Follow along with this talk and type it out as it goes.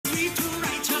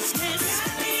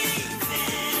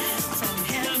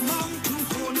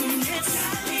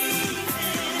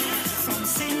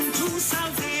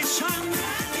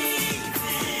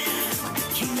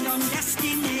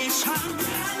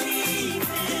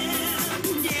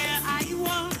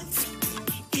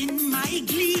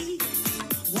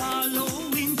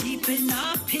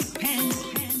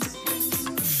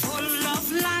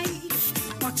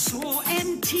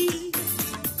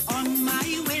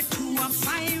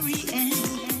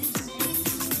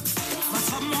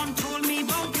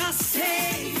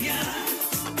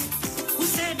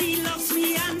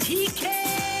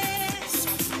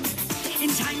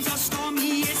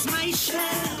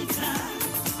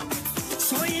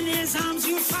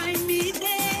find me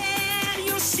there.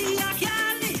 You see, I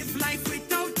can't live life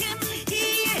without him.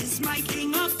 He is my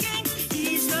King of Kings.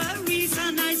 He's the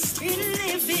reason I still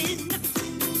living.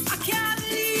 I can't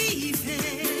leave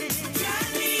him.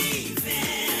 Can't leave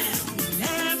him.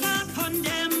 Never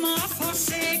condemn or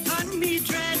forsaken me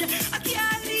dread. I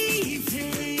can't leave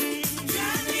him.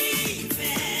 Can't leave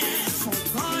him. For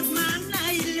God, man, I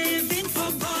live in.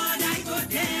 For God, I go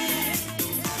there.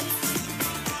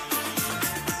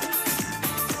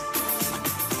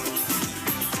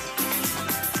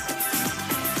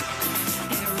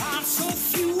 There are so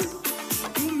few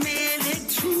who made it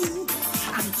through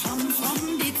and come from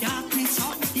the darkness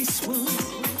of this world.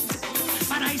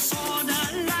 But I saw the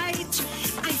light,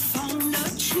 I found the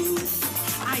truth.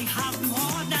 I have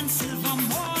more than silver,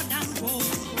 more than gold.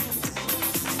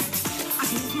 I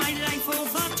give my life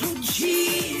over to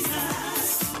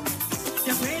Jesus,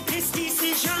 the greatest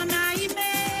decision I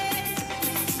made.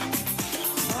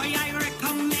 Boy, I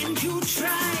recommend you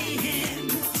try him.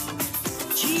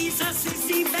 Jesus is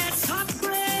the best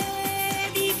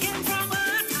upgrade. He came from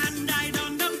earth and died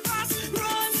on the cross,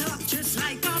 rose up just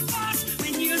like a boss.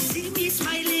 When you see me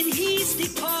smiling, he's the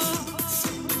cause.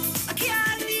 I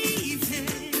can't leave him.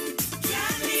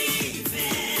 Can't leave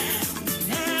him.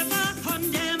 Never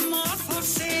condemn or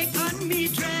forsaken me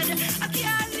dread. I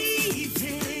can't leave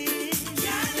him.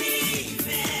 Can't leave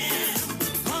him.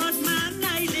 God, man,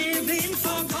 I live in.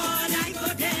 For God, I go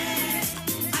there.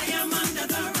 I am under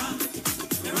the rock.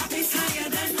 The rock is higher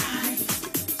than I.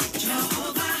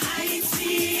 Jehovah hides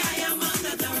me. I am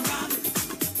under the rock.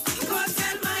 Go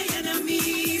tell my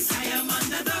enemies I am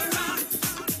under the rock.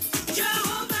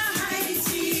 Jehovah hides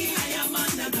me. I am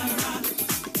under the rock.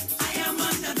 I am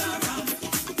under the rock.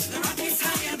 The rock is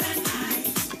higher than I.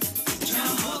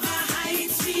 Jehovah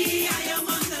hides me. I am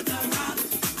under the rock.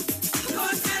 Go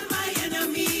tell my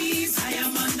enemies I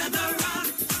am under the rock.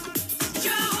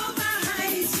 Jehovah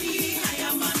hides me. I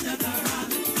am under the rock.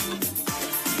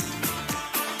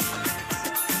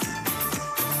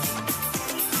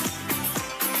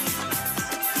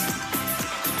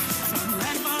 From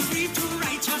revelry to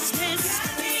righteousness,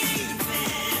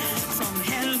 from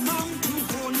hellbound to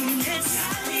holiness,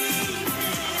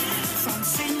 from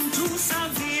sin to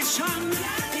salvation,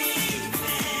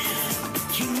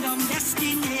 kingdom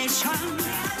destination.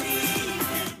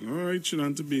 All right, Trinidad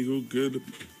and Tobago, good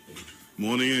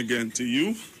morning again to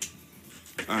you.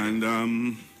 And,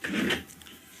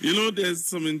 you know, there's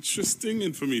some interesting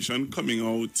information coming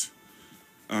out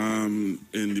in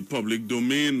the public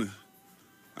domain.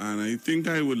 And I think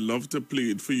I would love to play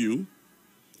it for you.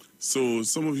 So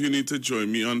some of you need to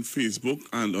join me on Facebook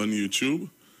and on YouTube,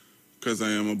 because I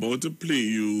am about to play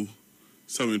you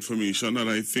some information that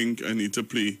I think I need to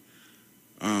play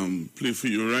for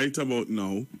you right about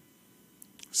now.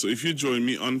 So if you join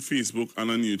me on Facebook and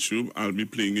on YouTube, I'll be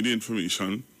playing you the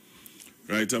information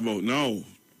right about now.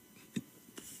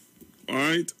 All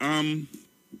right.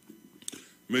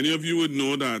 Many of you would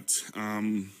know that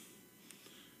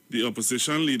the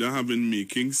opposition leader have been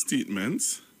making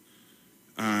statements,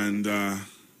 and I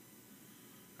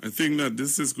think that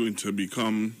this is going to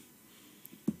become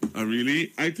a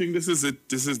really. I think this is it.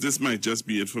 This might just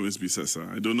be it for Ms.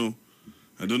 Bissessa. I don't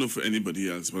know for anybody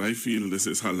else, but I feel this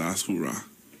is her last hurrah.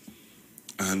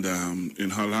 And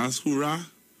in her last hurrah,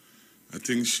 I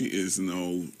think she is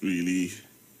now really.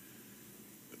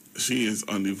 She is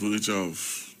on the verge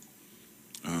of.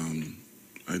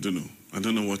 I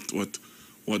don't know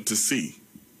what to say,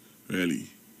 really.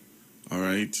 All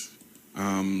right.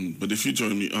 But if you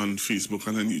join me on Facebook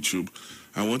and on YouTube,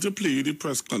 I want to play you the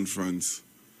press conference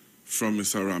from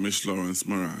Mr. Ramesh Lawrence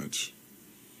Maharaj.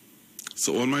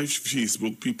 So all my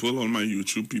Facebook people, all my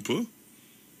YouTube people,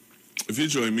 if you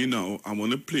join me now, I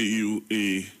want to play you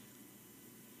a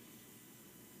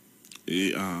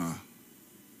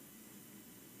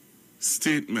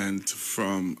statement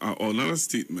from, or not a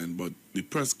statement, but the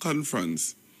press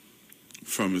conference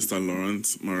from Mr.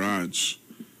 Lawrence Maharaj,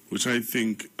 which I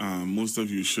think most of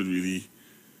you should really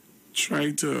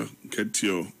try to get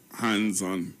your hands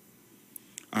on.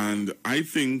 And I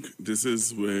think this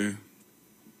is where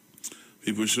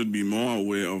people should be more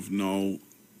aware of now,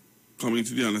 coming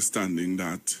to the understanding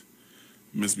that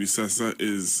Ms. Bissessa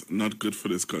is not good for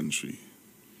this country.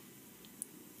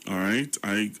 All right?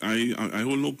 I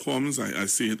hold no qualms. I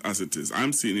say it as it is.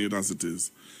 I'm saying it as it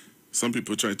is. Some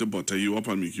people try to butter you up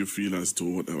and make you feel as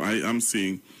though whatever. I am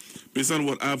saying, based on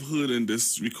what I've heard in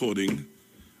this recording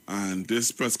and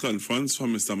this press conference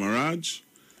from Mr. Maharaj,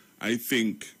 I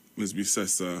think Ms.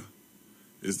 Bissessa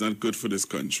is not good for this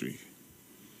country.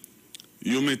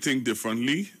 You may think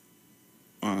differently.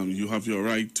 You have your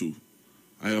right to.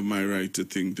 I have my right to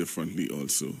think differently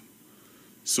also.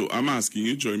 So I'm asking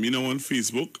you, join me now on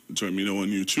Facebook, join me now on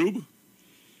YouTube.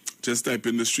 Just type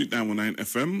in the Street 919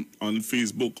 FM on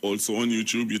Facebook, also on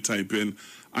YouTube. You type in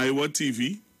IWER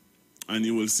TV, and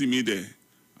you will see me there.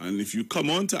 And if you come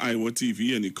on to IWER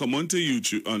TV and you come onto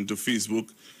YouTube, onto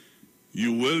Facebook,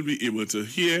 you will be able to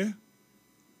hear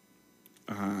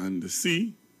and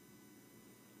see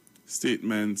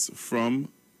statements from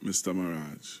Mr.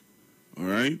 Maraj. All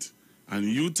right? And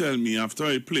you tell me after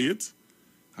I play it,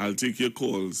 I'll take your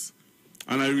calls.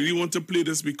 And I really want to play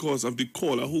this because of the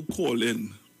caller who called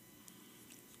in.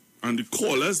 And the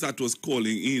callers that was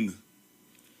calling in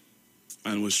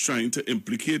and was trying to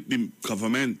implicate the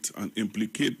government and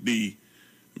implicate the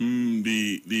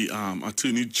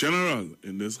Attorney General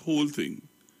in this whole thing.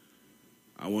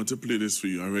 I want to play this for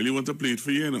you. I really want to play it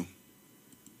for you, you know.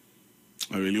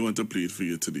 I really want to play it for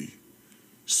you today.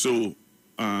 So,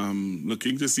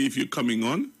 looking to see if you're coming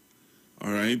on.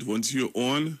 All right, once you're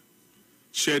on,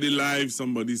 share the live.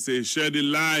 Somebody say, share the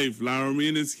live.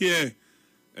 Laramine is here.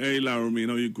 Hey, Laramine,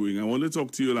 how are you going? I want to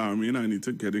talk to you, Laramine. I need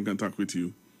to get in contact with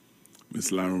you.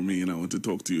 Miss Laramine, I want to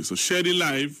talk to you. So share the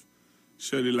live.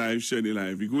 Share the live, share the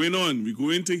live. We're going on. We're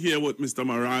going to hear what Mr.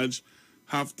 Maraj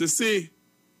have to say.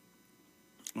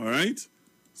 All right?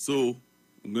 So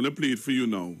I'm going to play it for you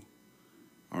now.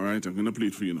 All right? I'm going to play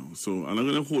it for you now. So I'm not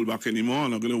going to hold back anymore.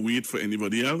 I'm not going to wait for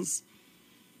anybody else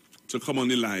to come on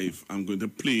the live. I'm going to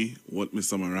play what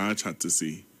Mr. Maraj had to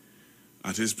say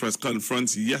at his press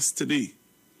conference yesterday.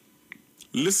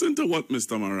 Listen to what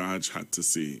Mr. Maraj had to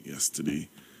say yesterday,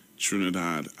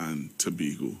 Trinidad and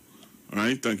Tobago. All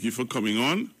right, thank you for coming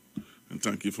on, and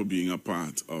thank you for being a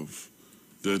part of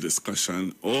the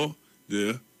discussion or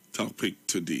the topic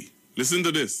today. Listen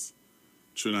to this,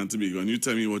 Trinidad and Tobago, and you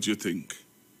tell me what you think.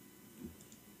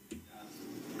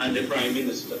 And the Prime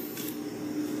Minister.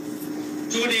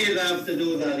 2 days after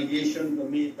those allegations were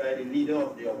made by the leader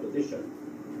of the opposition,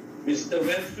 Mr.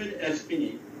 Wilfred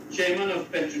Espini, chairman of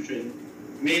Petrotrin,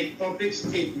 made public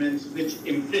statements which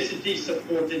implicitly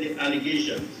supported the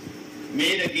allegations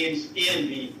made against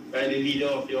ANV by the leader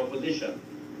of the opposition.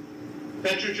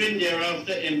 Petrotrin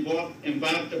thereafter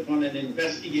embarked upon an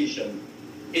investigation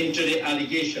into the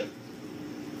allegations.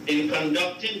 In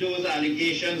conducting those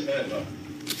allegations, however,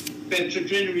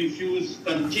 Petrotrin refused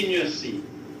continuously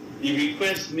the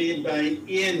request made by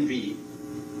ANV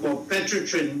for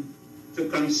Petrotrin to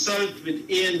consult with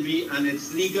ANV and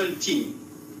its legal team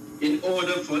in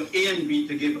order for ANV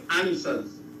to give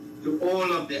answers to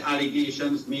all of the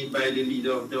allegations made by the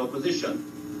leader of the opposition.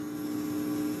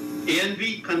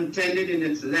 ANV contended in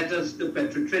its letters to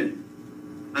Petrotrin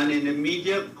and in the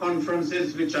media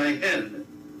conferences which I held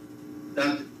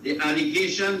that the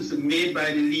allegations made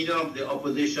by the leader of the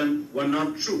opposition were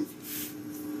not true.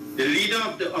 The leader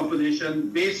of the opposition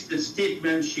based the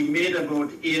statement she made about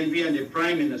ANV and the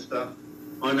Prime Minister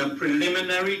on a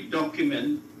preliminary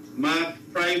document marked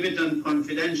private and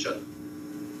confidential.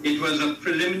 It was a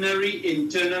preliminary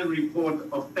internal report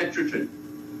of Petrotrin.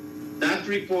 That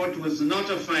report was not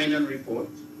a final report.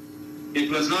 It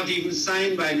was not even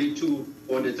signed by the two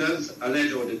auditors,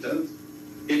 alleged auditors.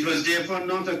 It was therefore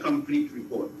not a complete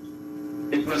report.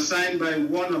 It was signed by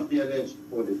one of the alleged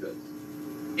auditors.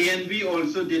 ANV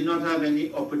also did not have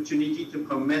any opportunity to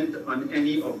comment on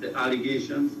any of the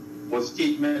allegations or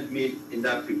statements made in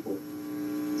that report.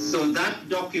 So that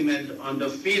document, on the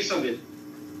face of it,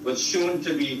 was shown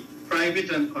to be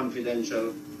private and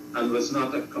confidential and was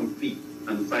not a complete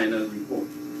and final report.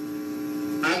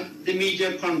 At the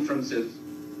media conferences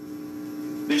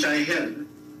which I held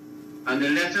and the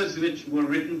letters which were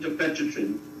written to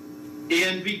Petrotrin,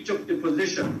 ANV took the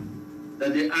position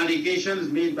that the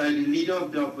allegations made by the leader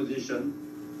of the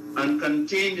opposition and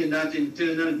contained in that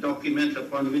internal document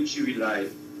upon which she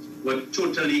relied were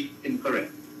totally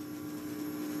incorrect.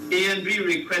 ANV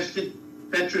requested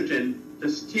Petrotrin to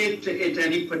state to it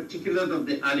any particulars of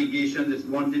the allegations it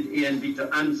wanted ANV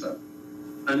to answer,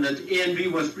 and that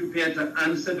ANV was prepared to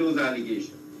answer those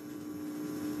allegations.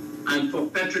 And for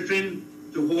Petrotrin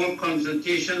to hold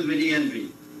consultations with ANV,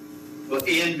 for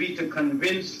ANV to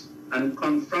convince and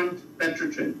confront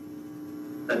Petrotrin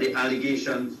that the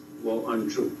allegations were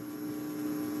untrue.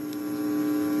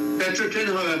 Petrotrin,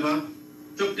 however,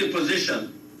 took the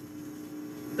position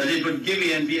that it would give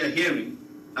ANV a hearing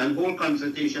and hold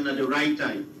consultation at the right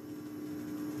time.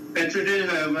 Petrotrin,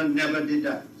 however, never did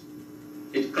that.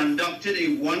 It conducted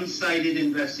a one-sided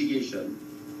investigation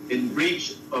in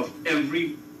breach of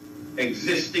every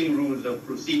existing rules of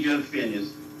procedural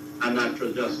fairness and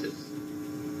natural justice.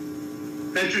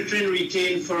 Petrotrin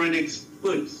retained foreign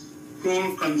experts,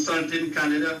 Kroll Consulting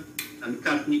Canada and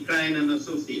Kathleen Klein and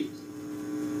Associates,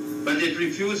 but it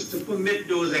refused to permit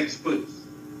those experts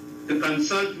to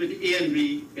consult with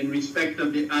A&B in respect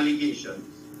of the allegations,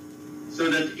 so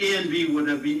that A&B would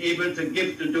have been able to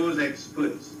give to those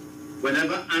experts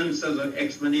whatever answers or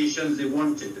explanations they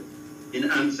wanted in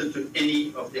answer to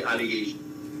any of the allegations.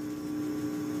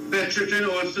 Petrotrin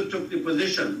also took the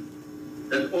position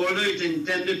that although it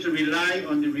intended to rely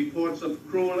on the reports of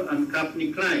Kroll and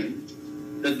Kapney Klein,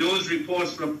 that those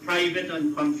reports were private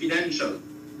and confidential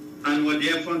and were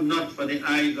therefore not for the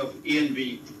eyes of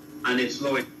A&B and its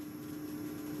lawyers.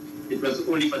 It was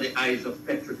only for the eyes of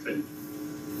Petrotrin.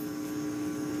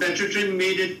 Petrotrin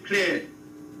made it clear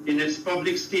in its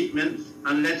public statements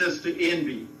and letters to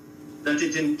A&B that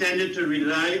it intended to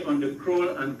rely on the Kroll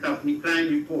and Kapney Klein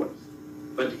reports,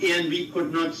 but A&B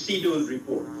could not see those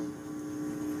reports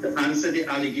to answer the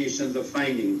allegations of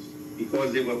findings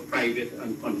because they were private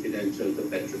and confidential to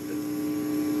Petrotrin.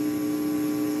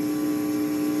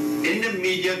 In the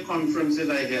media conferences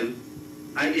I held,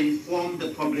 I informed the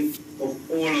public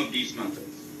of all of these matters.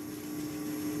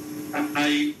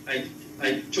 I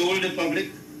told the public,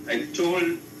 I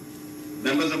told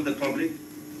members of the public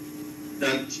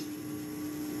that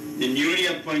the newly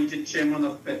appointed chairman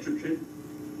of Petrotrin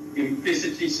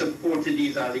implicitly supported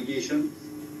these allegations,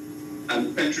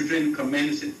 and Petrotrin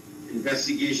commenced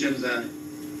investigations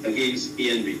against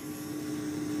A&B.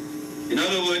 In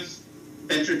other words,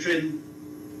 Petrotrin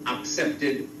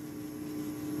accepted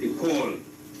the call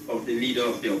of the leader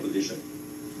of the opposition.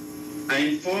 I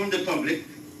informed the public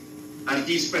at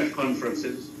these press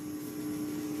conferences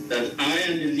that I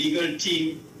and the legal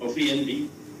team of A&B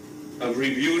have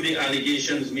reviewed the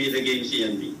allegations made against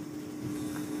A&B.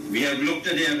 We have looked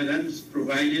at the evidence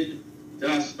provided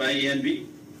to us by A&B,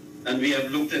 and we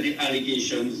have looked at the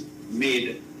allegations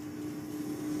made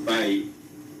by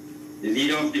the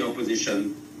leader of the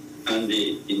opposition and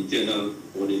the internal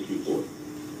audit report.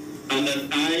 And that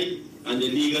I and the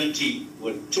legal team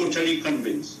were totally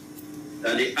convinced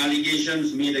that the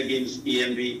allegations made against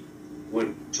A&B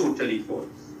were totally false.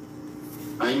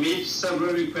 I made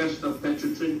several requests of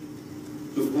Petrotrin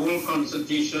to hold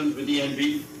consultations with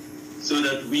A&B so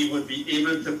that we would be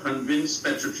able to convince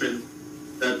Petrotrin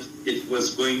that it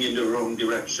was going in the wrong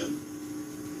direction.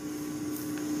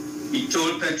 We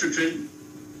told Petrotrin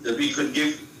that we could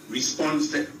give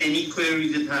response to any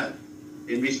queries it had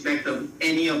in respect of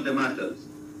any of the matters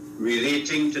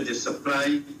relating to the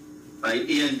supply by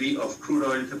A&B of crude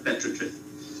oil to Petrotrin.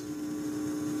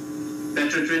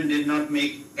 Petrotrin did not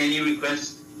make any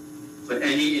request for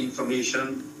any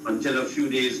information until a few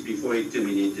days before it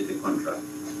terminated the contract.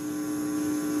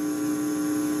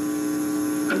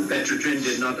 And Petrotrin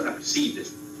did not accede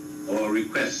or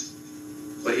request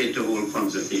for it to hold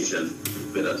consultation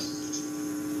with us.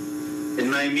 In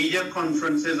my media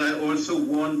conferences, I also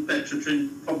warned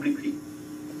Petrotrin publicly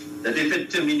that if it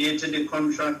terminated the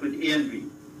contract with A&B,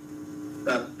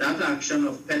 that action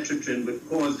of Petrotrin would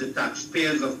cause the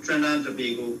taxpayers of Trinidad and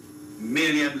Tobago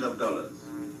millions of dollars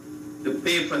to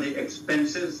pay for the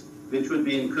expenses which would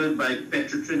be incurred by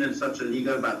Petrotrin in such a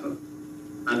legal battle,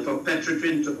 and for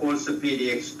Petrotrin to also pay the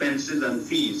expenses and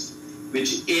fees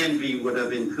which A&B would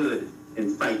have incurred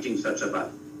in fighting such a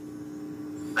battle.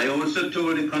 I also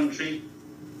told the country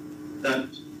that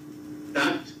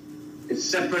that is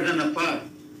separate and apart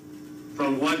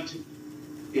from what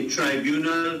a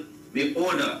tribunal may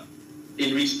order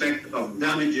in respect of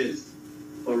damages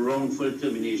or wrongful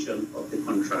termination of the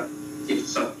contract,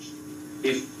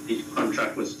 if the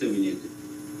contract was terminated.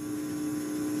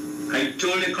 I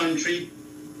told the country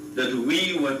that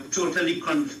we were totally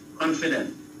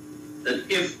confident that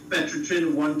if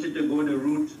Petrotrin wanted to go the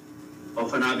route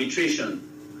of an arbitration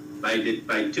by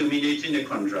terminating the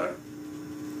contract,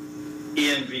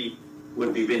 A&B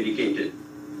would be vindicated.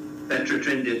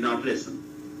 Petrotrin did not listen.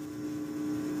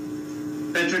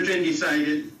 Petrotrin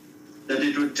decided that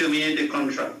it would terminate the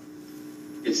contract.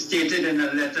 It stated in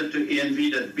a letter to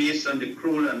A&B that based on the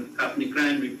Kroll and Kapney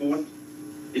Klein report,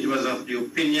 it was of the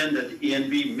opinion that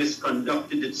A&B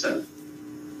misconducted itself,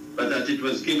 but that it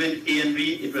was giving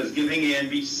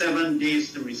A&B 7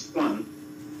 days to respond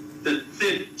to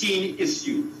 13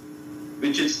 issues,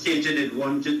 which it stated it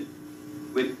wanted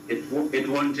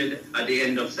at the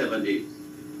end of 7 days.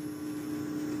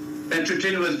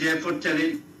 Petrotrin was therefore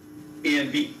telling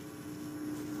A&B,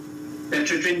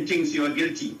 Petrotrin thinks you are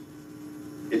guilty.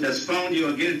 It has found you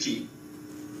are guilty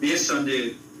based on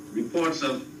the reports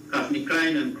of Kapney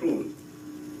Klein and Kroll,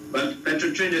 but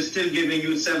Petrotrin is still giving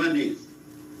you 7 days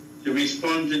to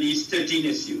respond to these 13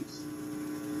 issues.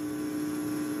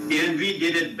 A&B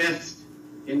did its best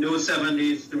in those 7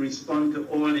 days to respond to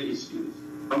all the issues,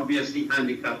 obviously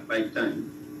handicapped by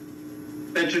time.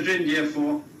 Petrotrin,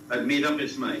 therefore, had made up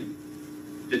its mind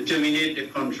to terminate the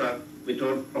contract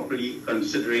without properly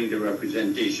considering the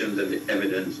representations and the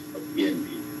evidence of ANV.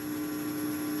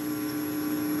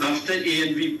 After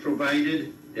ANV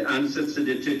provided the answers to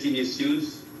the 13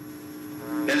 issues,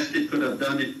 best it could have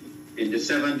done it in the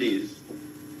 7 days,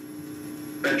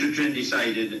 Petrotrin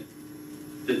decided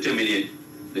to terminate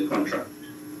the contract.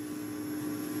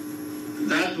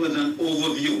 That was an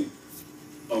overview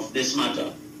of this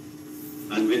matter.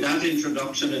 And with that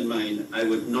introduction in mind, I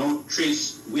would now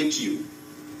trace with you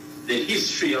the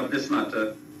history of this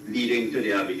matter leading to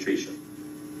the arbitration.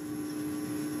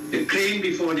 The claim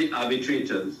before the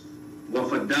arbitrators were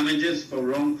for damages for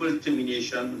wrongful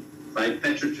termination by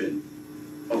Petrotrin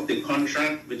of the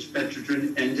contract which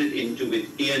Petrotrin entered into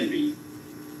with ANV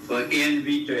for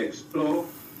ANV to explore,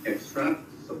 extract,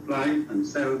 supply, and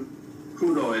sell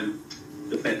crude oil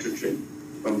to Petrotrin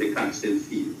from the Caxton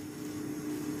field.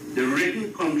 The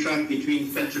written contract between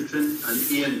Petrotrin and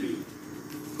ANV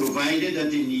provided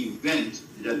that in the event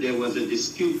that there was a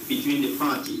dispute between the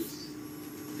parties,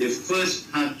 they first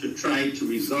had to try to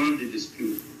resolve the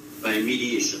dispute by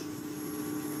mediation.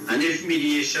 And if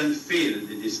mediation failed,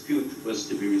 the dispute was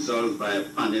to be resolved by a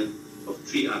panel of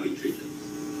 3 arbitrators.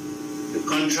 The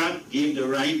contract gave the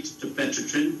right to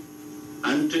Petrotrin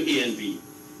and to ANV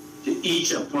to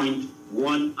each appoint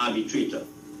 1 arbitrator,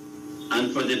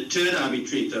 and for the 3rd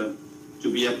arbitrator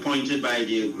to be appointed by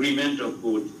the agreement of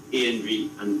both ANV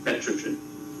and Petrotrin.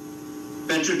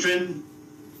 Petrotrin,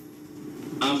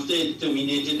 after it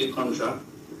terminated the contract,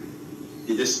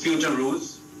 the dispute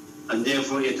arose, and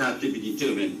therefore it had to be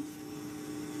determined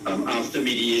after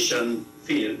mediation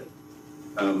failed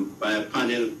by a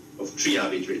panel of 3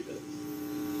 arbitrators.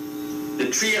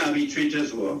 The 3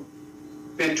 arbitrators were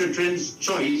Petrotrin's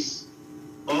choice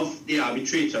of the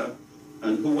arbitrator,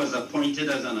 and who was appointed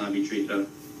as an arbitrator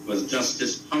was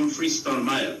Justice Humphrey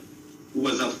Stallmeyer, who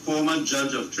was a former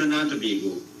judge of Trinidad and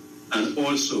Tobago and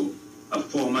also a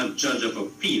former judge of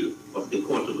appeal of the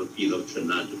Court of Appeal of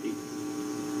Trinidad and Tobago.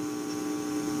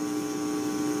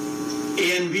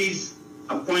 ANV's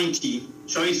appointee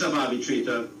choice of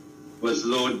arbitrator was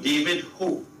Lord David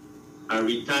Hope, a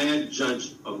retired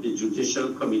judge of the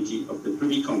Judicial Committee of the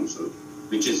Privy Council,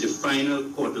 which is the final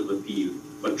Court of Appeal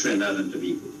for Trinidad and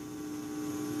Tobago.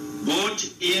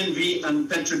 Both ANV and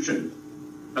Petrotrin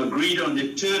agreed on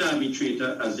the 3rd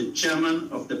arbitrator as the chairman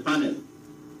of the panel.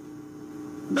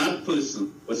 That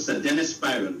person was Sir Dennis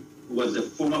Byron, who was the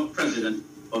former president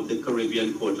of the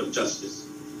Caribbean Court of Justice.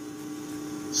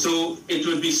 So it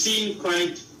would be seen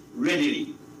quite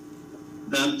readily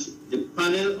that the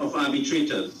panel of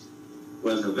arbitrators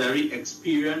was a very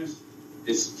experienced,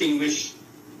 distinguished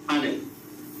panel.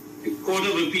 The Court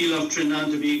of Appeal of Trinidad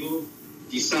and Tobago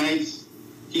decides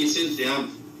cases. They have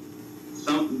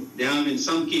in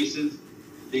some cases,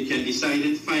 they can decide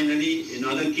it finally. In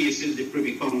other cases, the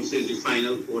Privy Council is the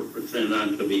final court for Trinidad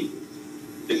and Tobago.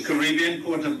 The Caribbean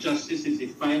Court of Justice is the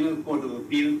final court of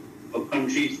appeal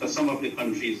for some of the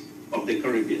countries of the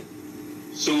Caribbean.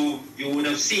 So you would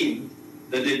have seen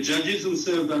that the judges who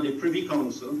served on the Privy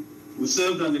Council, who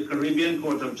served on the Caribbean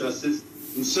Court of Justice,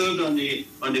 who served on the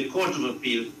Court of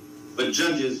Appeal, were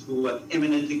judges who were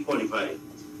eminently qualified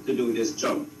to do this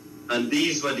job. And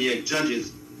these were the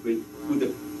judges who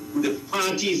the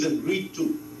parties agreed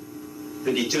to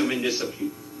determine this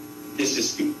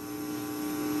dispute.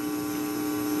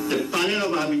 The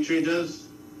panel of arbitrators,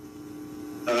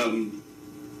 as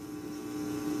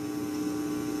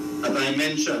I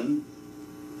mentioned,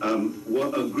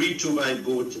 were agreed to by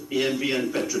both ANV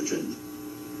and Petrotrin.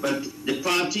 But the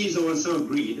parties also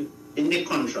agreed in the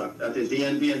contract, that is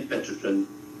ANV and Petrotrin,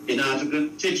 in Article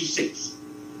 36,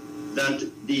 that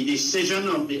the decision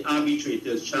of the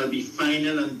arbitrators shall be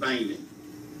final and binding,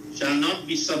 shall not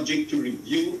be subject to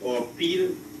review or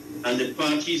appeal, and the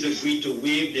parties agree to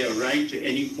waive their right to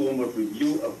any form of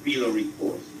review, appeal, or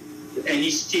recourse to any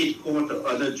state court or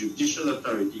other judicial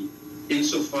authority,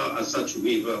 insofar as such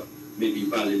waiver may be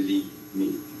validly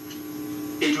made.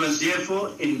 It was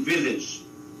therefore envisaged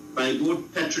by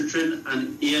both Petrotrin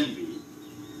and ANV,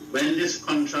 when this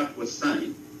contract was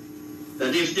signed,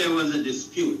 that if there was a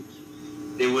dispute,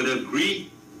 they would agree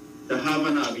to have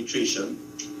an arbitration,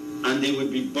 and they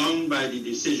would be bound by the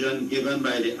decision given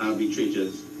by the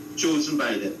arbitrators chosen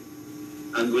by them,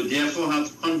 and would therefore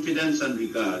have confidence and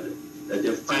regard that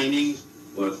their findings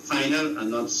were final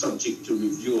and not subject to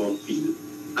review or appeal,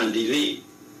 and delay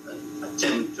an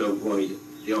attempt to avoid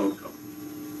the outcome.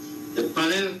 The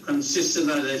panel consisted,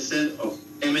 as I said, of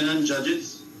eminent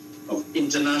judges of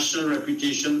international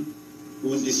reputation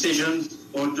whose decisions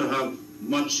ought to have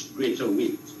much greater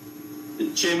weight.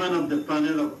 The chairman of the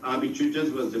panel of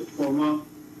arbitrators was the former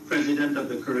President of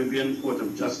the Caribbean Court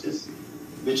of Justice,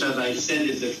 which, as I said,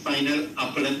 is the final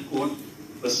appellate court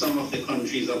for some of the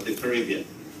countries of the Caribbean.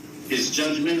 His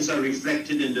judgments are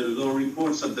reflected in the law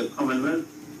reports of the Commonwealth,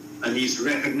 and he is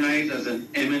recognized as an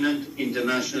eminent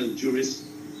international jurist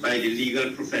by the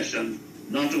legal profession,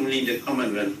 not only in the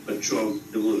Commonwealth, but throughout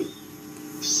the world.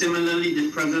 Similarly,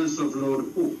 the presence of Lord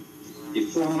Hope, the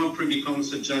former Privy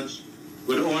Council judge,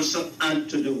 would also add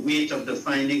to the weight of the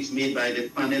findings made by the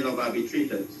panel of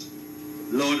arbitrators.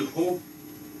 Lord Hope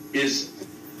is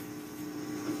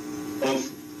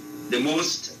of the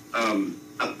most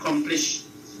accomplished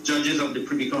judges of the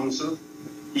Privy Council.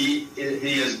 He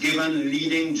has given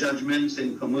leading judgments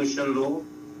in commercial law,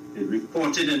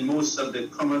 reported in most of the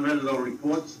Commonwealth law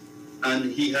reports,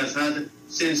 and he has had,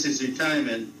 since his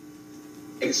retirement,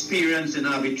 experience in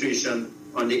arbitration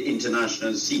on the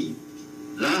international scene.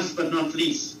 Last but not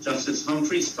least, Justice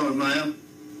Humphrey Stallmeyer,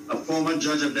 a former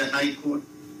judge of the High Court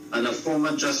and a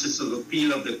former Justice of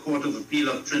Appeal of the Court of Appeal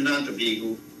of Trinidad and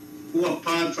Tobago, who,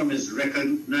 apart from his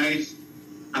recognized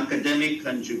academic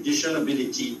and judicial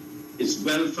ability, is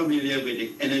well familiar with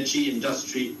the energy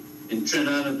industry in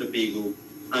Trinidad and Tobago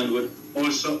and would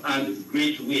also add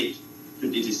great weight to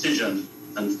the decision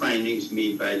and findings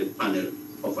made by the panel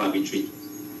of arbitrators.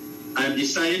 I have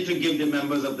decided to give the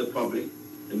members of the public,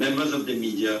 the members of the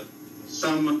media,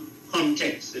 some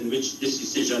context in which this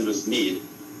decision was made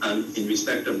and in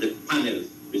respect of the panel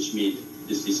which made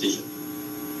this decision.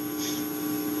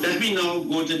 Let me now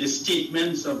go to the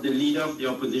statements of the leader of the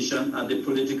opposition at the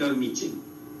political meeting.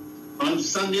 On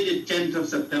Sunday, the 10th of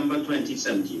September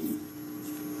 2017,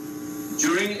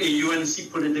 during a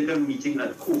UNC political meeting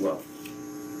at Cuba,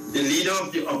 the leader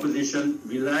of the opposition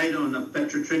relied on a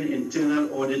Petrotrin internal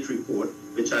audit report,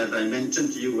 which, as I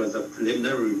mentioned to you, was a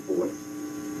preliminary report,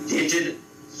 dated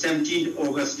 17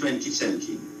 August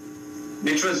 2017,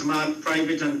 which was marked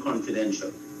private and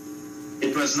confidential.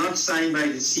 It was not signed by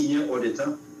the senior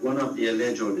auditor, one of the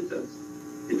alleged auditors.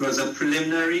 It was a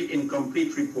preliminary,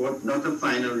 incomplete report, not a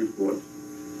final report.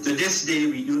 To this day,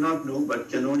 we do not know, but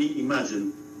can only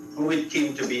imagine how it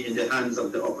came to be in the hands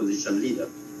of the opposition leader.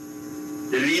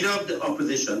 The leader of the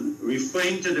opposition,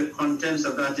 referring to the contents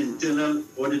of that internal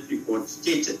audit report,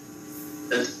 stated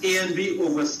that ANB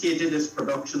overstated its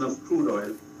production of crude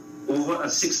oil over a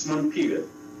 6-month period,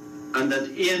 and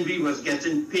that ANB was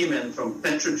getting payment from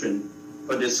Petrotrin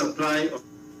for the supply of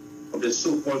the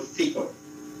so-called fake oil.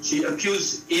 She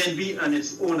accused ANB and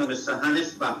its owner, Mr.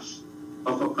 Hannes Baksh,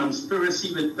 of a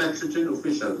conspiracy with Petrotrin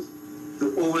officials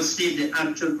to overstate the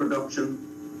actual production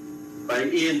by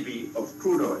ANB of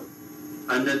crude oil,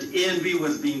 and that ANB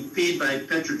was being paid by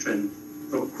Petrotrin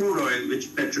for crude oil which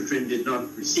Petrotrin did not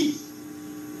receive.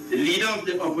 The leader of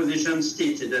the opposition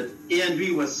stated that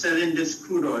ANB was selling this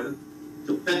crude oil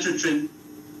to Petrotrin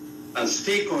as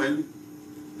fake oil,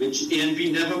 which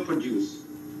ANB never produced,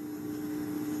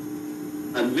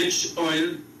 and which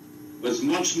oil was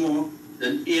much more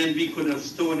than ANB could have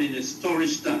stored in its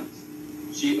storage tanks.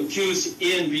 She accused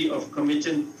ANB of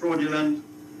committing fraudulent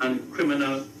and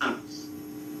criminal acts.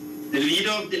 The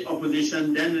leader of the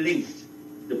opposition then linked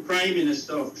the Prime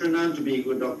Minister of Trinidad and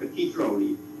Tobago, Dr. Keith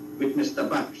Rowley, with Mr.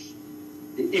 Baksh,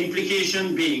 the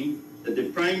implication being that the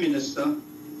Prime Minister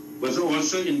was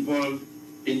also involved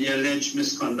in the alleged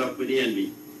misconduct with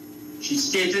ANB. She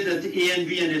stated that the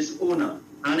ANB and its owner,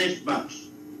 Hannes Baksh,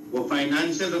 were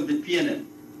financiers of the PNM,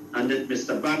 and that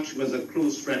Mr. Baksh was a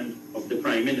close friend of the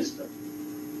Prime Minister.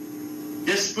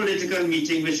 This political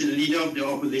meeting, which the leader of the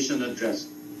opposition addressed,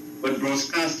 was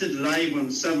broadcasted live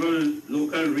on several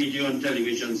local radio and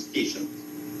television stations,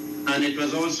 and it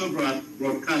was also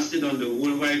broadcasted on the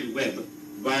World Wide Web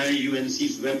via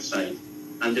UNC's website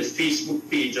and the Facebook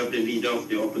page of the leader of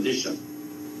the opposition.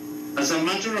 As a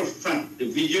matter of fact,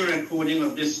 the video recording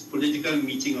of this political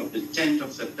meeting of the 10th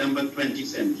of September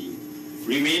 2017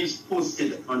 remains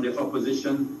posted on the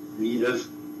opposition leader's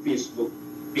Facebook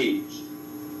page.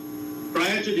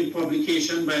 Prior to the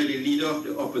publication by the leader of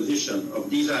the opposition of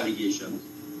these allegations,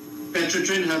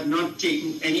 Petrotrin had not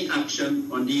taken any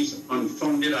action on these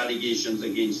unfounded allegations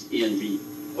against ANB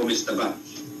or Mr.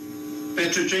 Baksh.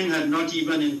 Petrotrin had not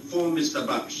even informed Mr.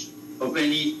 Baksh of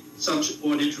any such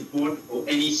audit report or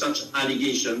any such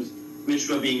allegations which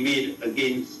were being made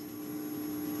against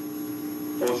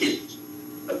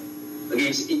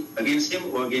him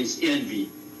or against ANB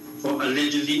for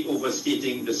allegedly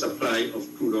overstating the supply of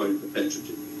crude oil to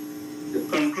Petrotrin. The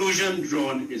conclusion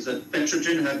drawn is that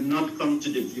Petrotrin had not come to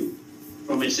the view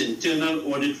from its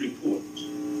internal audit report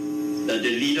that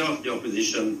the leader of the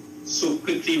opposition so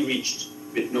quickly reached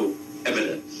with no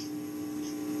evidence.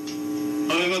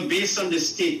 However, based on the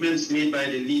statements made by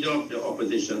the leader of the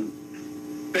opposition,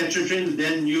 Petrotrin's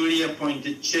then newly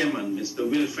appointed chairman, Mr.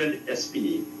 Wilfred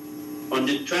Espinay, on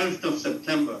the 12th of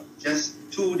September, just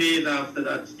 2 days after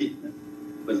that statement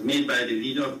was made by the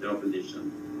leader of the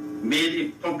opposition, made a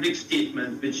public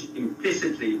statement which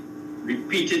implicitly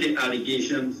repeated the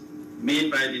allegations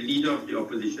made by the leader of the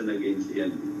opposition against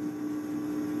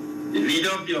ANB. The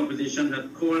leader of the opposition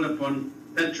had called upon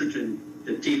Petrotrin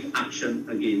to take action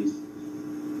against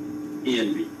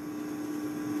ANB.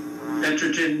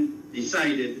 Petrotrin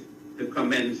decided to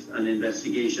commence an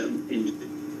investigation into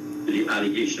the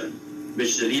allegation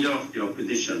which the leader of the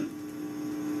opposition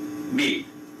made.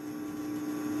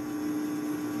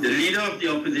 The leader of the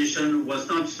opposition was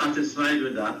not satisfied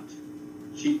with that.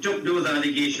 She took those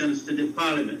allegations to the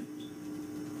parliament,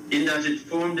 in that it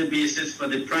formed the basis for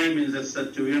the Prime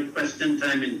Minister to question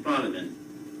time in Parliament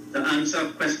to answer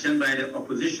a question by the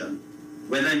opposition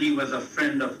whether he was a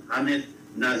friend of Hanif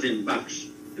Nazim Baksh,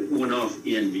 the owner of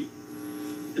ANB.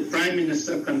 The Prime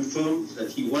Minister confirmed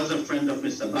that he was a friend of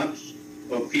Mr. Baksh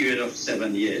for a period of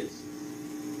 7 years.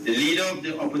 The leader of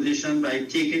the opposition, by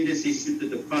taking this issue to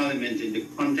the Parliament in the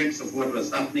context of what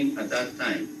was happening at that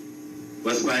time,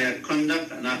 was by her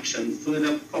conduct and action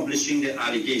further publishing the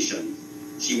allegations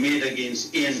she made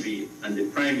against ANB and the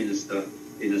Prime Minister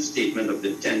in a statement of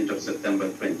the 10th of September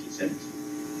 2020.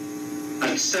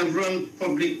 At several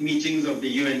public meetings of the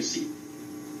UNC,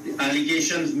 the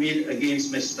allegations made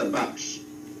against Mr. Baksh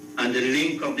and the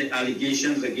link of the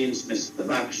allegations against Mr.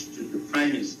 Baksh to the Prime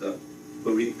Minister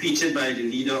were repeated by the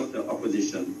leader of the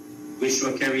opposition, which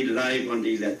were carried live on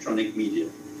the electronic media.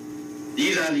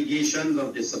 These allegations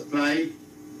of the supply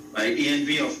by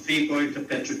ANB of fake oil to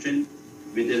Petrotrin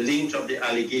with the link of the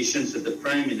allegations to the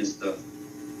Prime Minister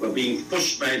were being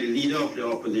pushed by the leader of the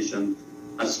opposition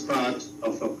as part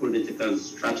of a political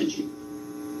strategy.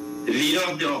 The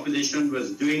leader of the opposition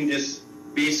was doing this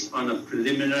based on a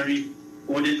preliminary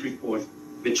audit report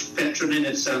which Petrotrin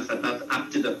itself had not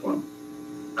acted upon,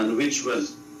 and which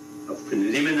was a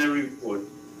preliminary report,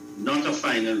 not a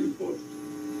final report.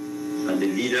 And the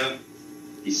leader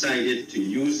decided to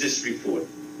use this report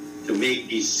to make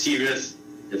these serious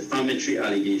defamatory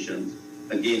allegations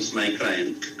against my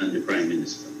client and the Prime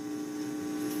Minister.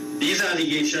 These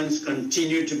allegations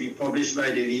continue to be published by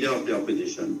the leader of the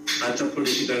opposition at a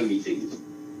political meeting,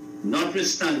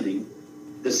 notwithstanding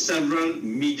the several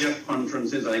media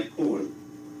conferences I called,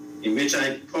 in which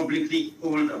I publicly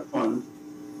called upon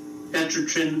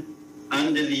Petrotrin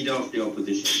and the leader of the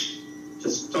opposition to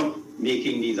stop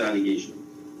making these allegations.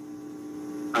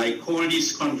 I call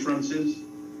these conferences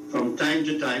from time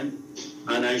to time,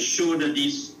 and I showed at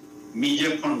these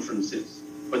media conferences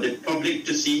for the public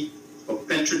to see, for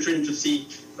Petrotrin to see,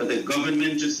 for the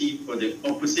government to see, for the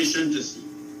opposition to see,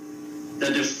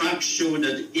 that the facts show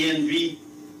that ANB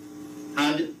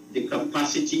had the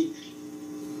capacity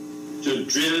to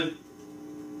drill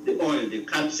the oil. The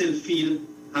Capsule field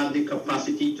had the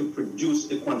capacity to produce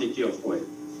the quantity of oil.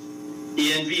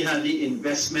 ANB had the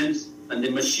investments and the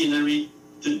machinery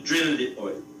to drill the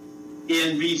oil.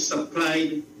 ANB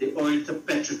supplied the oil to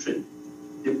Petrotrin.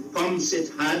 The pumps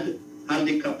it had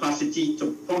the capacity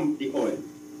to pump the oil.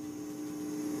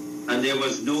 And there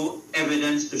was no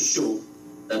evidence to show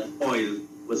that oil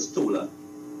was stolen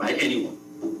by anyone.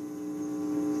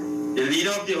 The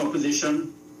leader of the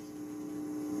opposition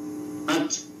had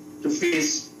to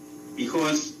face,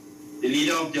 because the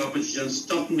leader of the opposition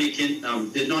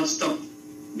did not stop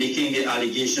making the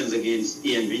allegations against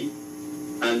ANB,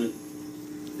 and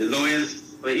the lawyers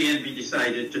for ANB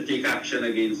decided to take action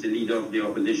against the leader of the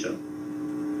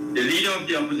opposition. The leader of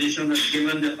the opposition was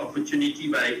given the opportunity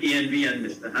by ANB and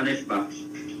Mr. Hanif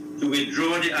Baksh to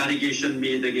withdraw the allegation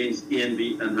made against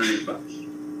ANB and Hanif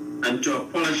Baksh, and to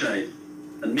apologize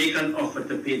and make an offer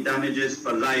to pay damages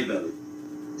for libel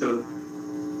to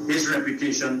his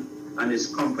reputation and his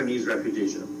company's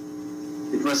reputation.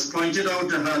 It was pointed out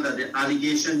to her that the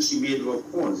allegations she made were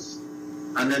false,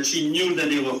 and that she knew that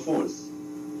they were false,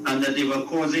 and that they were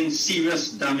causing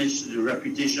serious damage to the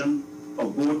reputation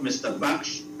of both Mr.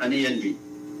 Baksh and ANB.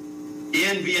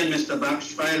 ANB and Mr.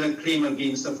 Baksh filed a claim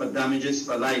against her for damages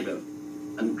for libel,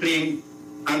 and claimed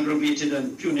aggravated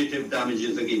and punitive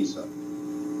damages against her.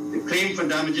 The claim for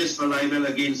damages for libel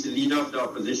against the leader of the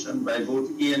opposition by both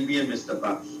ANB and Mr.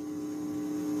 Baksh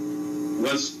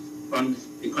was on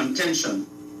the contention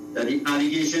that the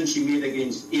allegation she made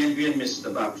against ANB and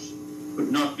Mr. Baksh could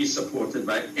not be supported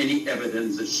by any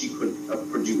evidence that she could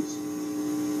have produced.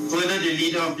 Further, the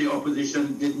leader of the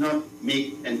opposition did not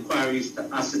make inquiries to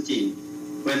ascertain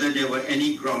whether there were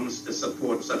any grounds to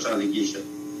support such allegations.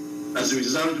 As a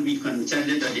result, we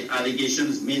contended that the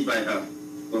allegations made by her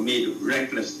were made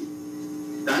recklessly.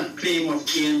 That claim of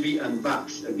ANB and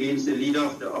Baksh against the leader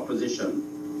of the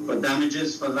opposition for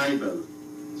damages for libel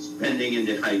is pending in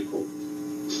the High Court.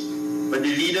 But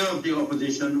the leader of the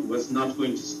opposition was not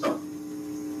going to stop.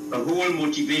 The whole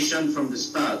motivation from the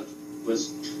start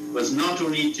was not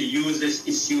only to use this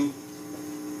issue,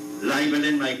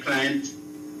 libeling my client,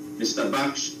 Mr.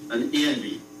 Baksh and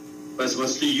ANB, but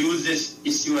was to use this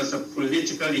issue as a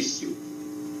political issue,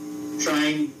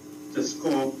 trying to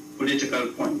score political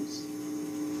points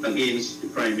against the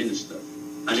Prime Minister.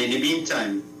 And in the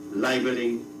meantime,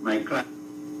 libeling my client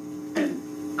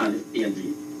and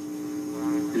ANB.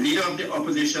 The leader of the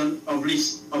opposition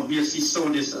obviously saw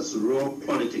this as raw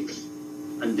politics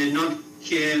and did not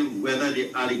care whether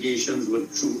the allegations were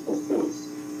true or false.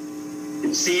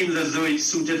 It seems as though it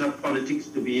suited her politics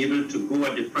to be able to go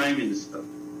at the Prime Minister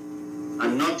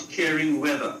and not caring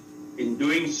whether, in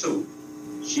doing so,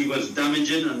 she was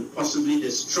damaging and possibly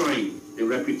destroying the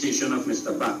reputation of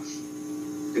Mr.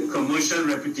 Baksh, the commercial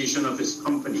reputation of his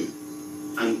company,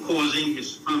 and causing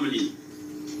his family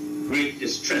great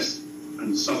distress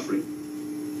and suffering.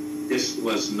 This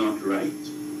was not right.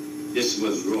 This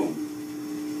was wrong.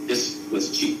 This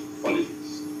was cheap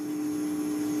politics.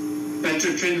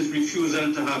 Petrotrin's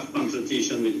refusal to have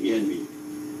consultation with ANB.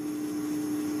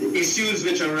 The issues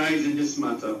which arise in this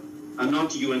matter are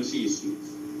not UNC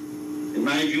issues. In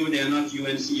my view, they are not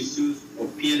UNC issues or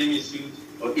PLM issues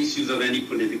or issues of any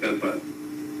political party.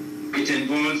 It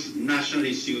involves national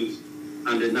issues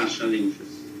and the national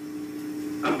interest.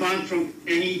 Apart from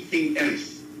anything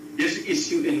else, this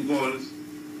issue involves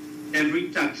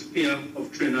every taxpayer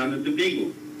of Trinidad and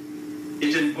Tobago.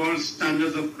 It involves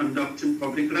standards of conduct in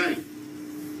public life.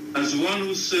 As one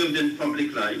who served in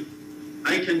public life,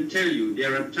 I can tell you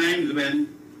there are times when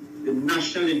the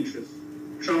national interest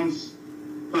trumps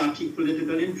party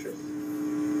political interest.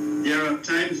 There are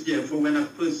times, therefore, when a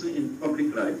person in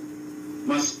public life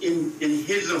must, in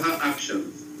his or her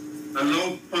actions,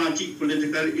 allow party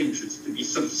political interest to be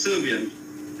subservient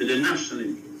to the national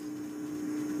interest.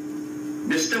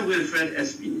 Mr. Wilfred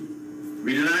Espini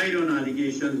relied on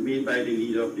allegations made by the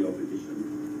leader of the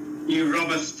opposition. He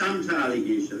rubber-stamped her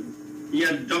allegations. He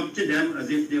adopted them as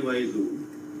if they were his own.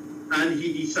 And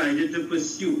he decided to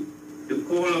pursue the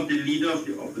call of the leader of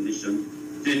the opposition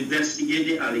to investigate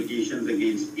the allegations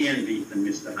against ANB and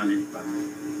Mr. Hanif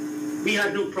Baksh. We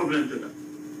had no problem with that.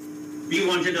 We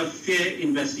wanted a fair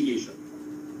investigation.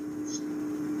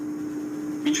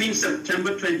 Between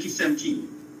September 2017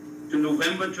 to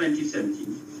November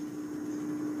 2017,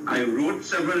 I wrote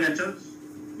several letters.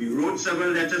 We wrote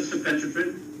several letters to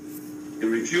Petrotrin. They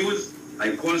refused.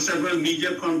 I called several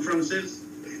media conferences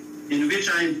in which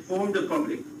I informed the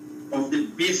public of the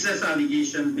baseless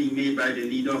allegations being made by the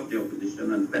leader of the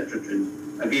opposition and Petrotrin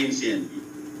against ANB,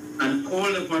 and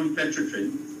called upon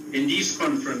Petrotrin in these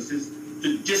conferences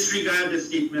to disregard the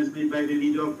statements made by the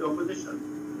leader of the opposition.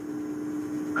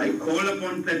 I call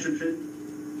upon Petrotrin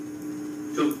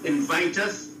to invite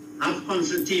us, have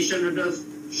consultation with us,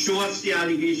 show us the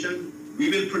allegation. We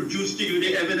will produce to you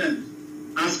the evidence.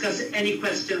 Ask us any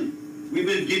question. We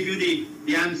will give you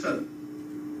the answer.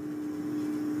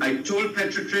 I told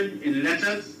Petrotrin in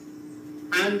letters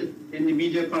and in the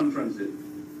media conferences,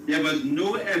 there was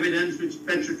no evidence which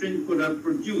Petrotrin could have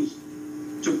produced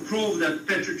to prove that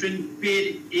Petrotrin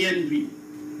paid ANB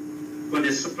for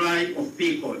the supply of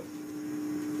fake oil.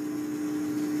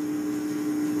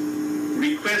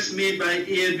 Requests made by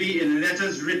ANB in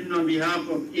letters written on behalf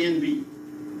of ANB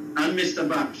and Mr.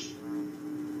 Baksh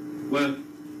were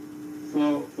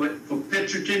for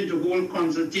Petrotrin to hold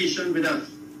consultation with us,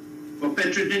 for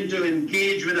Petrotrin to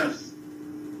engage with us,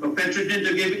 for Petrotrin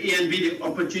to give ANB the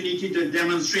opportunity to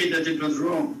demonstrate that it was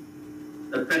wrong,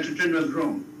 that Petrotrin was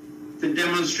wrong, to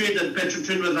demonstrate that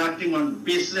Petrotrin was acting on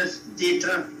baseless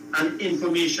data and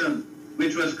information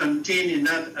which was contained in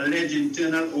that alleged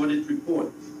internal audit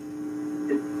report.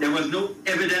 There was no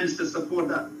evidence to support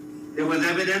that. There was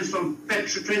evidence from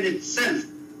Petrotrin itself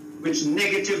which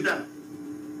negated that.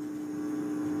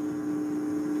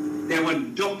 There was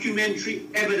documentary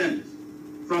evidence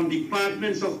from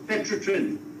departments of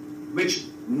Petrotrin which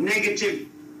negative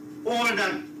all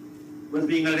that was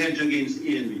being alleged against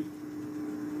ANB.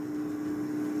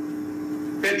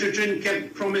 Petrotrin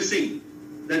kept promising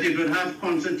that it would have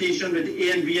consultation with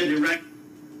ANB at the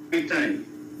right time,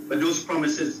 but those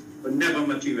promises were never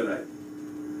materialized.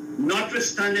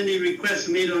 Notwithstanding the request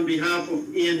made on behalf of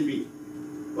ANB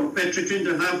for Petrotrin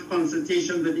to have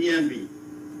consultation with ANB,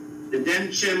 the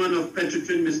then chairman of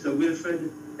Petrotrin, Mr.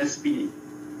 Wilfred Espini,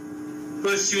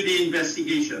 pursued the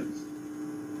investigations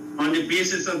on the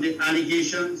basis of the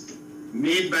allegations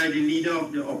made by the leader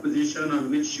of the opposition on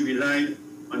which she relied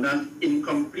on that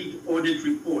incomplete audit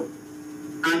report.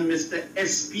 And Mr.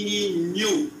 Espini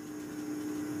knew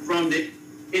from the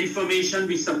information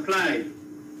we supplied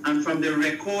and from the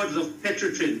records of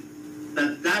Petrotrin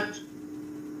that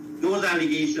those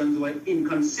allegations were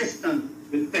inconsistent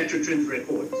with Petrotrin's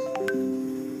records.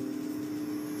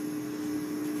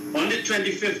 On the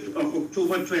 25th of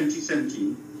October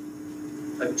 2017,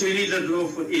 attorneys at law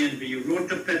for A&B wrote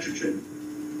to Petrotrin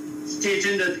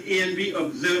stating that A&B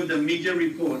observed a media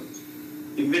report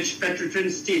in which Petrotrin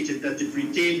stated that it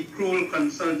retained Kroll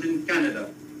Consulting Canada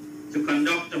to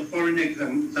conduct a foreign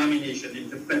examination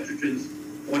into Petrotrin's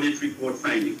audit report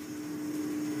findings.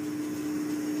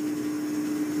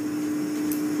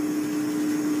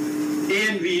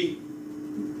 A&B,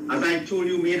 as I told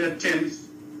you, made attempts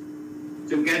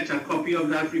to get a copy of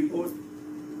that report.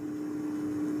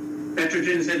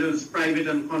 Petrotrin said it was private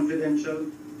and confidential.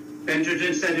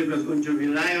 Petrotrin said it was going to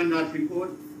rely on that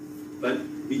report, but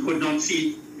we could not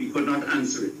see it, we could not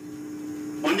answer it.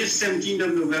 On the 17th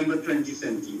of November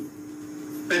 2017,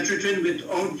 Petrotrin,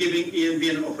 without giving A&B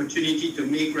an opportunity to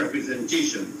make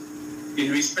representation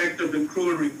in respect of the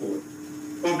Kroll report,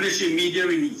 published a media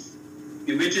release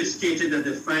in which it stated that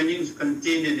the findings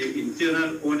contained in the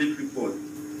internal audit report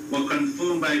were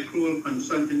confirmed by Kroll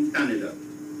Consulting Canada,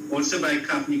 also by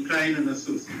Kaffney Klein and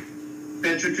Associates.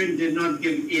 Petrotrin did not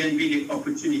give A&B the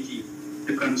opportunity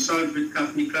to consult with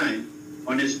Kaffney Klein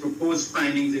on his proposed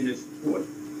findings in his report.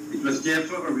 It was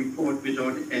therefore a report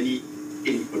without any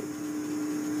input.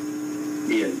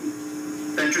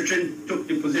 Petrotrin took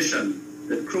the position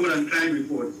that Kroll and Klein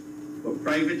reports were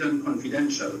private and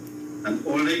confidential, and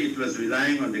although it was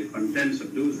relying on the contents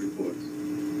of those reports,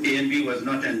 A&B was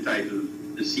not entitled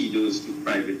to see those to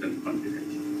private and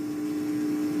confidential.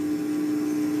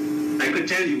 I could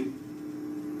tell you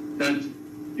that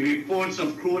the reports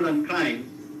of Kroll and Klein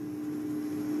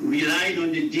relied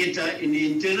on the data in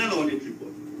the internal audit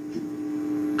report.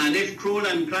 And if Kroll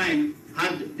and Klein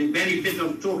had the benefit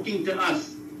of talking to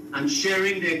us and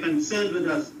sharing their concerns with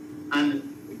us and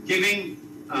giving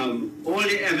all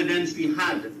the evidence we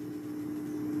had,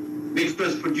 which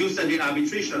was produced at the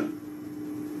arbitration,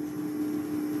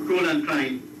 Kroll and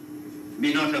Klein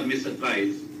may not have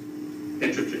misadvised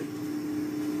Petrotrin.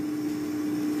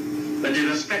 But it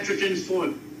was Petrotrin's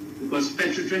fault, because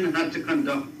Petrotrin had to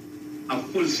conduct a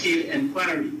full-scale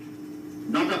inquiry,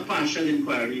 not a partial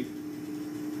inquiry,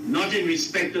 not in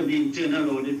respect of the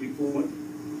internal audit report,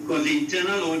 because the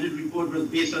internal audit report was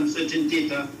based on certain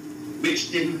data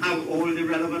which didn't have all the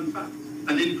relevant facts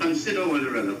and didn't consider all the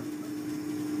relevant facts.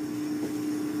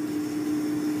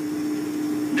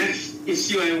 Next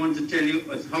issue I want to tell you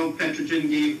is how Petrotrin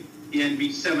gave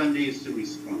A&B 7 days to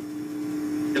respond.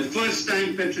 The first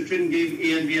time Petrotrin gave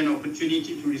A&B an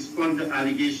opportunity to respond to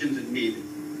allegations it made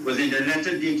was in the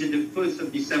letter dated the 1st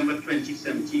of December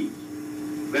 2017,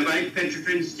 whereby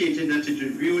Petrotrin stated that it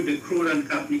reviewed the Kroll and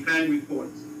Kaffney Klein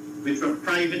reports, which were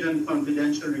private and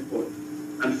confidential reports,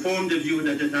 and formed the view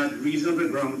that it had reasonable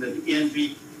grounds that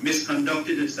A&B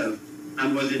misconducted itself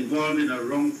and was involved in a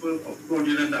wrongful or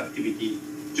fraudulent activity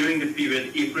during the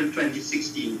period April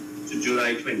 2016 to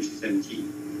July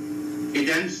 2017. It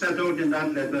then set out in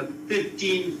that letter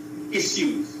 15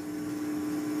 issues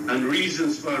and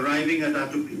reasons for arriving at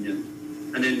that opinion,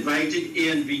 and invited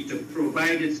A&B to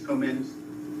provide its comments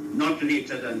not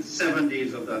later than 7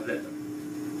 days of that letter.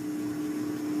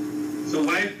 So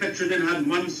while Petrotrin had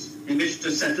months in which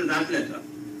to settle that letter,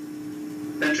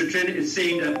 Petrotrin is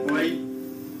saying that, boy,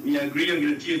 we agree or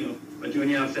guilty, but you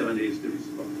only have 7 days to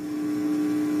respond.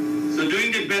 So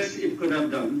doing the best it could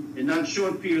have done in that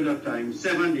short period of time,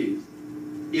 7 days,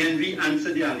 A&B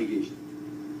answered the allegation.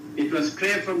 It was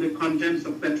clear from the contents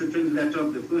of Petrotrin's letter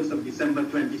of the 1st of December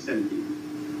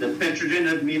 2017 that Petrotrin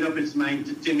had made up its mind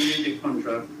to terminate the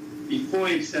contract before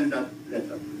it sent that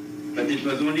letter, but it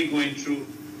was only going through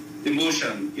the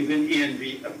motion giving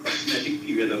A&B a cosmetic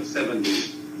period of 7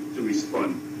 days to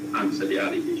respond to answer the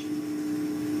allegation.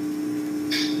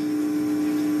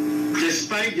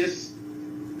 Despite this,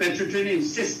 Petrotrin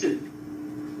insisted,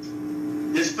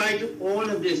 despite all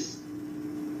of this,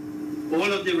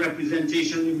 all of the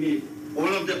representation we made,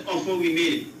 all of the offer we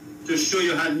made to show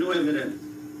you had no evidence,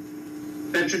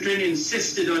 Petrotrin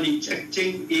insisted on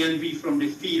ejecting A&B from the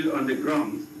field on the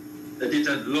grounds that it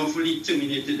had lawfully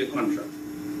terminated the contract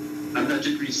and that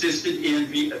it resisted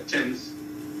A&B attempts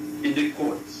in the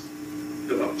courts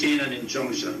to obtain an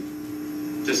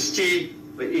injunction to stay,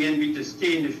 for A&B to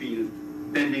stay in the field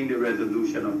pending the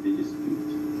resolution of the dispute.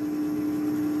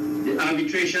 The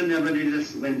arbitration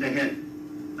nevertheless went ahead,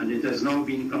 and it has now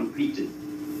been completed,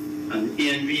 and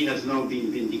A&B has now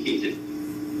been vindicated.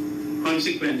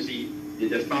 Consequently, the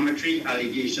defamatory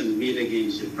allegations made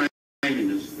against the Prime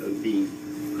Minister being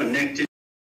connected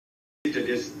to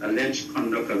this alleged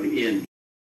conduct of the ANP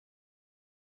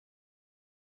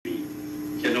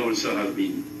can also have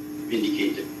been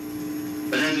vindicated.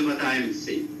 But that is what I am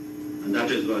saying, and that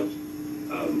is what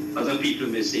other people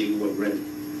may say who have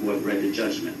read the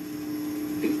judgment.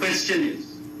 The question is,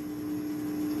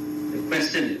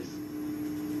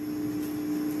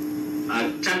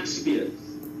 are taxpayers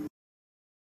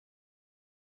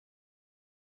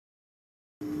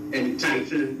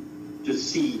entitled to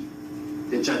see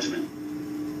the judgment?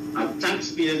 Are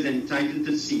taxpayers entitled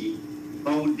to see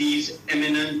how these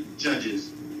eminent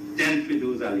judges dealt with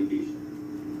those allegations?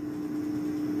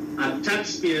 Are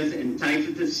taxpayers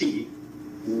entitled to see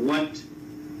what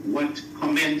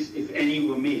comments, if any,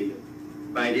 were made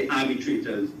by the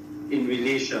arbitrators in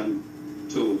relation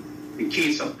to the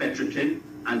case of Petrotrin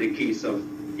and the case of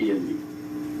ANB?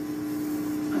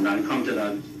 And I'll come to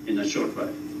that in a short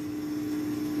while.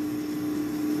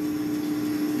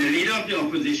 The leader of the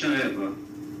opposition, however,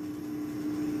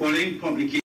 following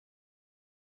publication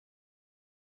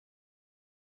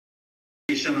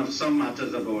of some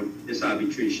matters about this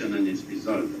arbitration and its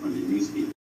result on the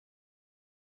newspaper,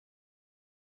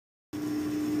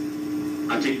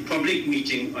 at a public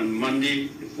meeting on Monday,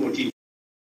 the 14th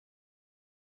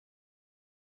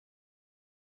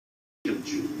of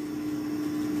June,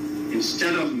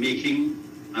 instead of making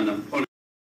an apology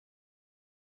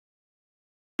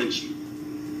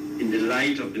in the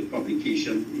light of the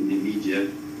publication in the media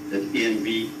that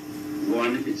ANB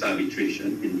won its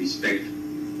arbitration in respect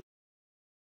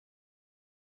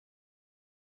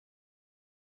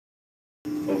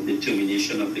of the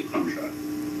termination of the contract,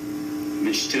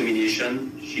 which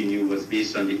termination she knew was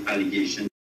based on the allegation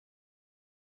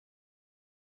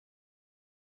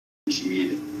she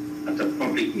made at a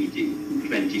public meeting in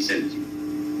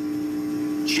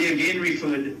 2017. She again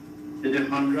referred to the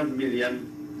 100 million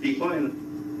peak oil.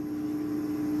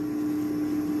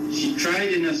 She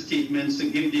tried in her statements to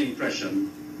give the impression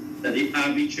that the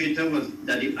arbitration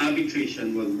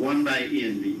was won by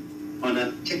ANB on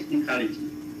a technicality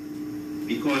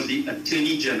because the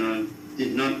Attorney General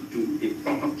did not do a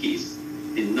proper case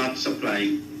in not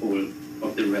supplying all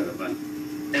of the relevant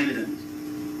evidence.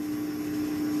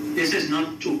 This is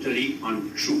not totally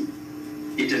untrue.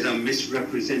 It is a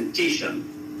misrepresentation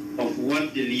of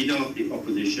what the leader of the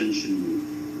opposition should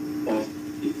know of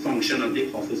the function of the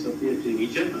Office of the Attorney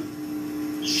General.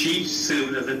 She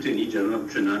served as Attorney General of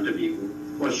Trinidad and Tobago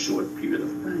for a short period of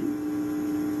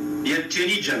time. The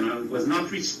Attorney General was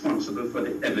not responsible for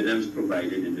the evidence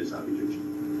provided in this arbitration.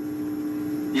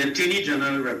 The Attorney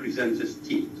General represents the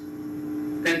state.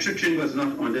 Petrotrin was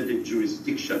not under the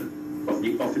jurisdiction of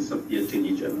the Office of the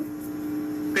Attorney General.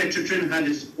 Petrotrin had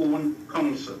its own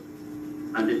counsel,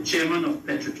 and the chairman of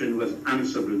Petrotrin was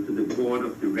answerable to the board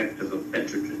of directors of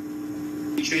Petrotrin.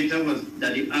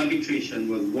 The arbitration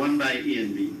was won by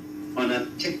ANB on a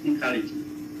technicality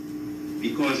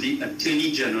because the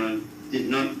Attorney General did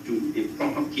not do a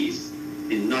proper case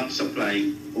in not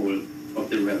supplying all of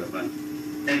the relevant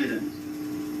evidence.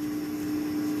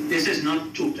 This is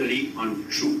not totally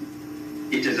untrue.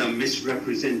 It is a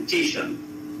misrepresentation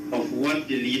of what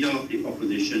the leader of the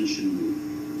opposition should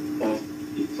know of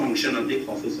the function of the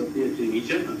Office of the Attorney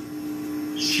General.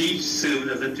 She served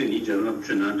as Attorney General of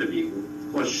Trinidad and Tobago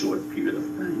for a short period of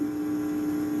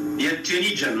time. The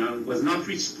Attorney General was not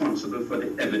responsible for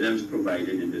the evidence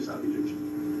provided in this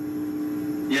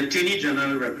arbitration. The Attorney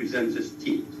General represents the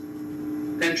state.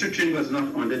 Petrotrin was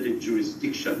not under the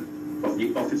jurisdiction of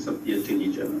the Office of the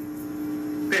Attorney General.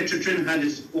 Petrotrin had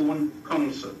its own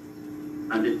counsel,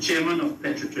 and the chairman of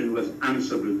Petrotrin was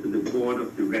answerable to the board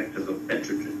of directors of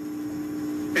Petrotrin.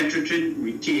 Petrotrin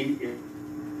retained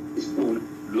its own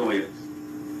lawyers.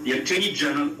 The Attorney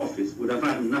General office would have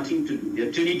had nothing to do. The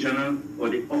Attorney General or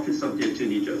the Office of the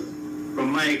Attorney General, from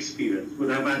my experience,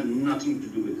 would have had nothing to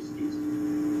do with this case.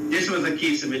 This was a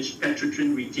case in which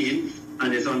Petrotrin retained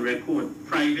and is on record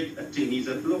private attorneys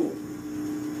at law.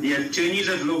 The attorneys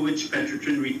at law which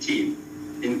Petrotrin retained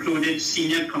included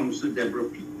senior counsel Deborah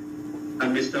P.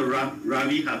 and Mr.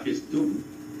 Ravi Hafiz Dun,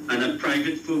 and a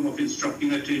private firm of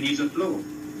instructing attorneys at law.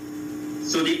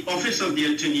 So the Office of the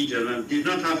Attorney General did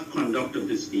not have conduct of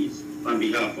this case on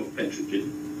behalf of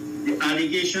Petrotrin. The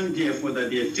allegation, therefore, that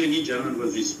the Attorney General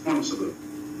was responsible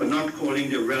for not calling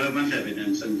the relevant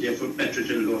evidence and therefore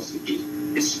Petrotrin lost the case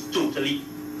is totally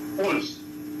false.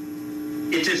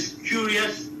 It is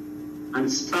curious and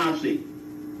startling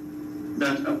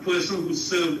that a person who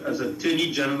served as Attorney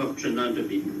General of Trinidad and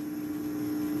Tobago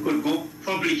could go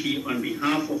publicly on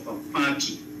behalf of a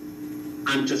party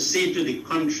and to say to the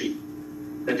country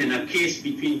that in a case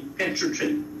between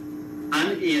Petrotrin and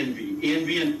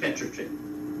ANV and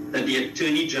Petrotrin, that the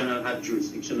Attorney General had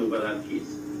jurisdiction over that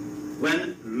case.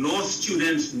 When law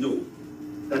students know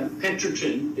that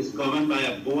Petrotrin is governed by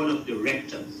a board of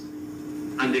directors,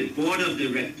 and the board of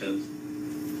directors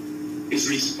is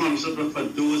responsible for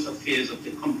those affairs of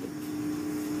the company.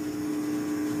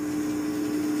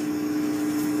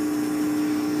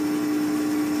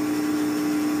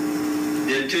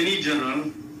 The Attorney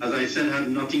General, as I said, had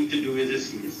nothing to do with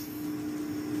this case.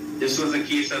 This was a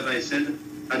case, as I said,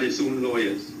 had its own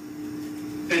lawyers.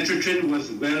 Petrotrin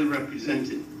was well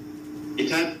represented. It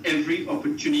had every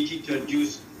opportunity to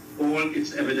adduce all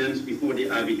its evidence before the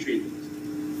arbitrators.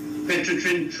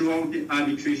 Petrotrin, throughout the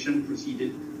arbitration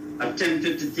proceeding,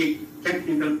 attempted to take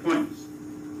technical points.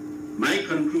 My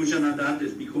conclusion on that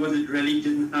is because it really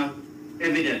didn't have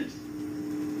evidence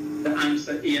to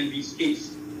answer ANV's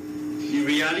case. The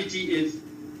reality is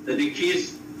that the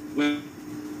case was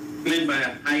won by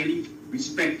a highly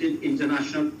respected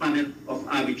international panel of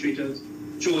arbitrators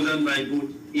chosen by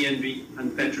both ANV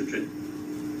and Petrotrin.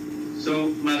 So,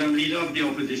 Madam Leader of the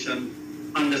Opposition,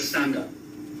 understand that.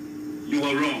 You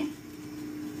are wrong.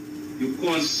 You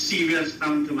caused serious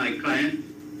harm to my client,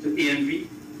 to ANV,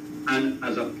 and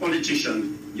as a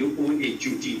politician, you owe a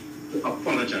duty to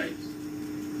apologize.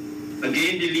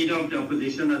 Again, the Leader of the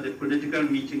Opposition at the political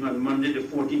meeting on Monday, the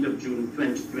 14th of June,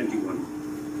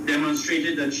 2021,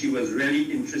 demonstrated that she was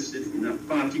really interested in her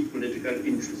party political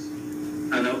interest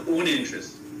and her own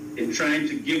interest in trying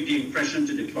to give the impression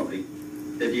to the public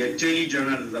that the Attorney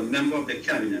General, as a member of the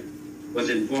Cabinet, was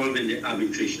involved in the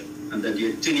arbitration, and that the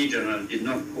Attorney General did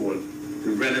not call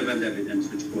the relevant evidence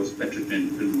which caused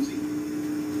Petrotrin to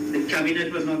losing. The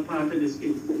Cabinet was not part of this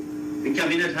case. The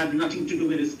Cabinet had nothing to do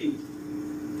with this case.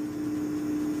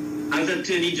 As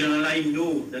Attorney General, I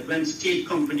know that when state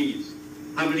companies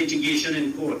have litigation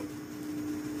in court,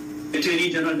 the Attorney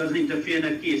General doesn't interfere in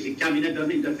a case. The Cabinet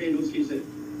doesn't interfere in those cases.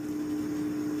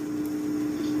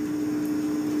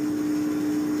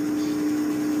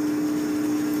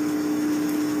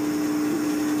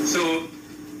 So,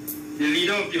 the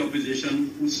Leader of the Opposition,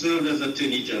 who served as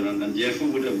Attorney General and therefore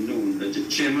would have known that the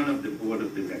Chairman of the Board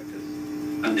of Directors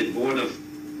and the Board of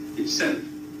itself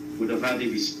would have had a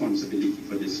responsibility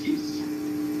for this case.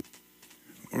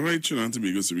 All right, Trinidad and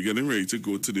Tobago, so we're getting ready to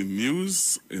go to the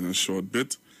news in a short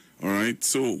bit. All right,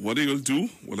 so what I'll do,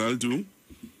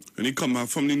 when you come back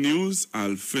from the news,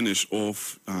 I'll finish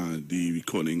off the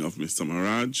recording of Mr.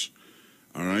 Maraj.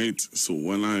 All right, so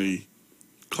when I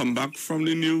come back from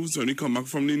the news, I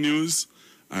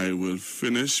will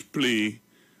play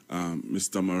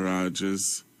Mr.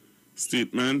 Maraj's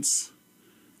statements,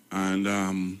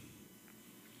 and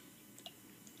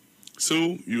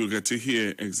so you'll get to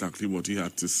hear exactly what he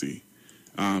had to say.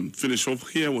 Finish off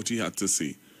here what he had to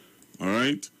say. All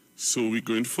right, so we're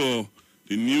going for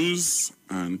the news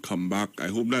and come back. I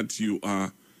hope that you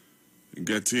are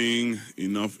getting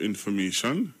enough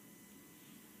information.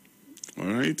 All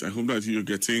right, I hope that you're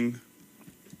getting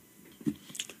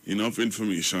enough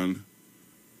information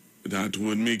that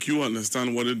would make you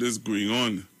understand what it is going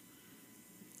on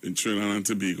in Trinidad and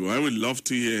Tobago. I would love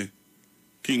to hear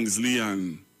Kingsley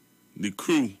and the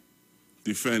crew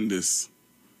defend this.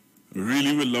 I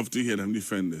really would love to hear them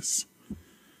defend this.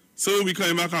 So we'll be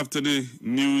coming back after the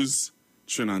news.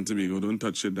 Trinidad and Tobago, don't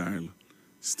touch your dial.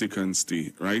 Stick and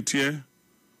stay right here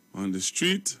on the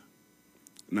street,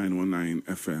 919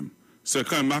 FM. So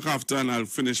come back after and I'll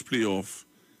finish play off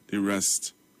the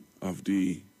rest of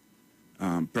the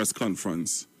press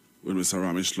conference with Mr.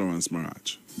 Ramesh Lawrence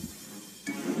Maraj.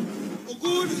 Oh,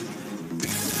 good.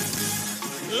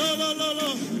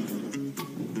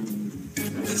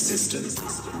 Assistance.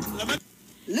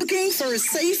 Looking for a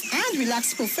safe and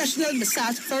relaxed professional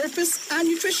massage therapist and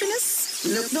nutritionist?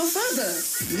 Look no further.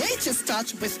 Nature's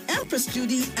Touch with Empress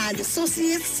Judy and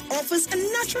Associates offers a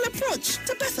natural approach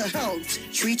to better health.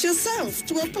 Treat yourself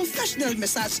to a professional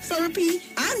massage therapy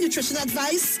and nutrition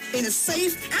advice in a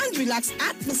safe and relaxed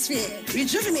atmosphere.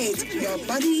 Rejuvenate your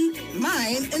body,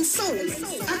 mind, and soul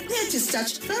at Nature's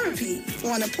Touch Therapy.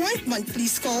 For an appointment,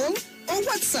 please call or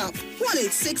WhatsApp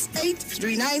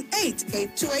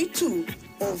 1-868-398-8282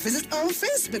 or visit our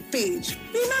Facebook page.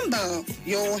 Remember,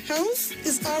 your health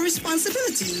is our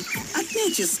responsibility at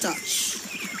Nature's Touch.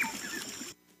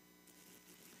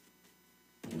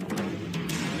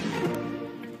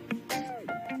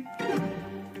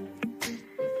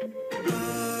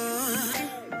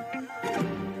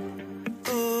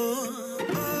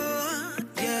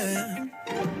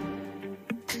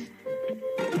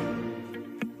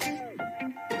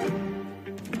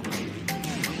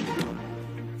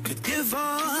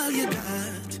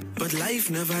 but life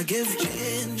never give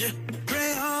change.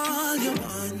 Pray all you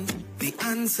want, the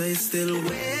answer is still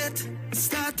wait.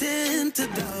 Starting to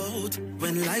doubt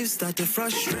when life start to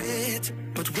frustrate.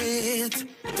 But wait,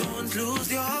 don't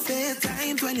lose your faith.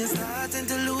 Times when you're starting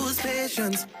to lose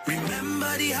patience.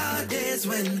 Remember the hard days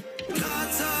when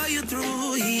God saw you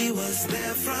through. He was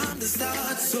there from the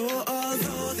start. So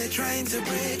although they're trying to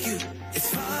break you, it's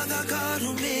Father God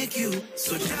who make you.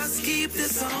 So just keep the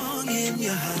song in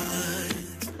your heart.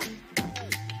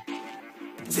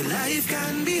 See, life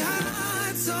can be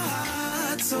hard, so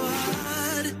hard, so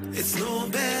hard. It's no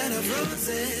bed of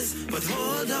roses, but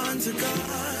hold on to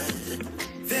God.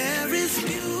 There is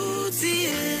beauty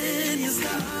in your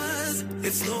scars.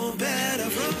 It's no bed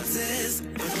of roses,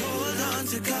 but hold on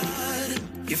to God.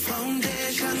 Your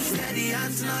foundation steady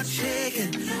and not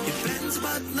shaking. Your bends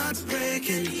but not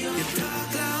breaking. Your dark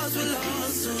clouds will all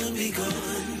soon be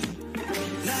gone.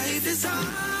 Life is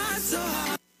hard, so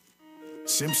hard.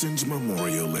 Simpsons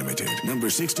Memorial Limited, number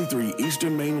 63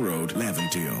 Eastern Main Road,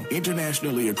 Laventille.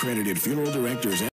 Internationally accredited funeral directors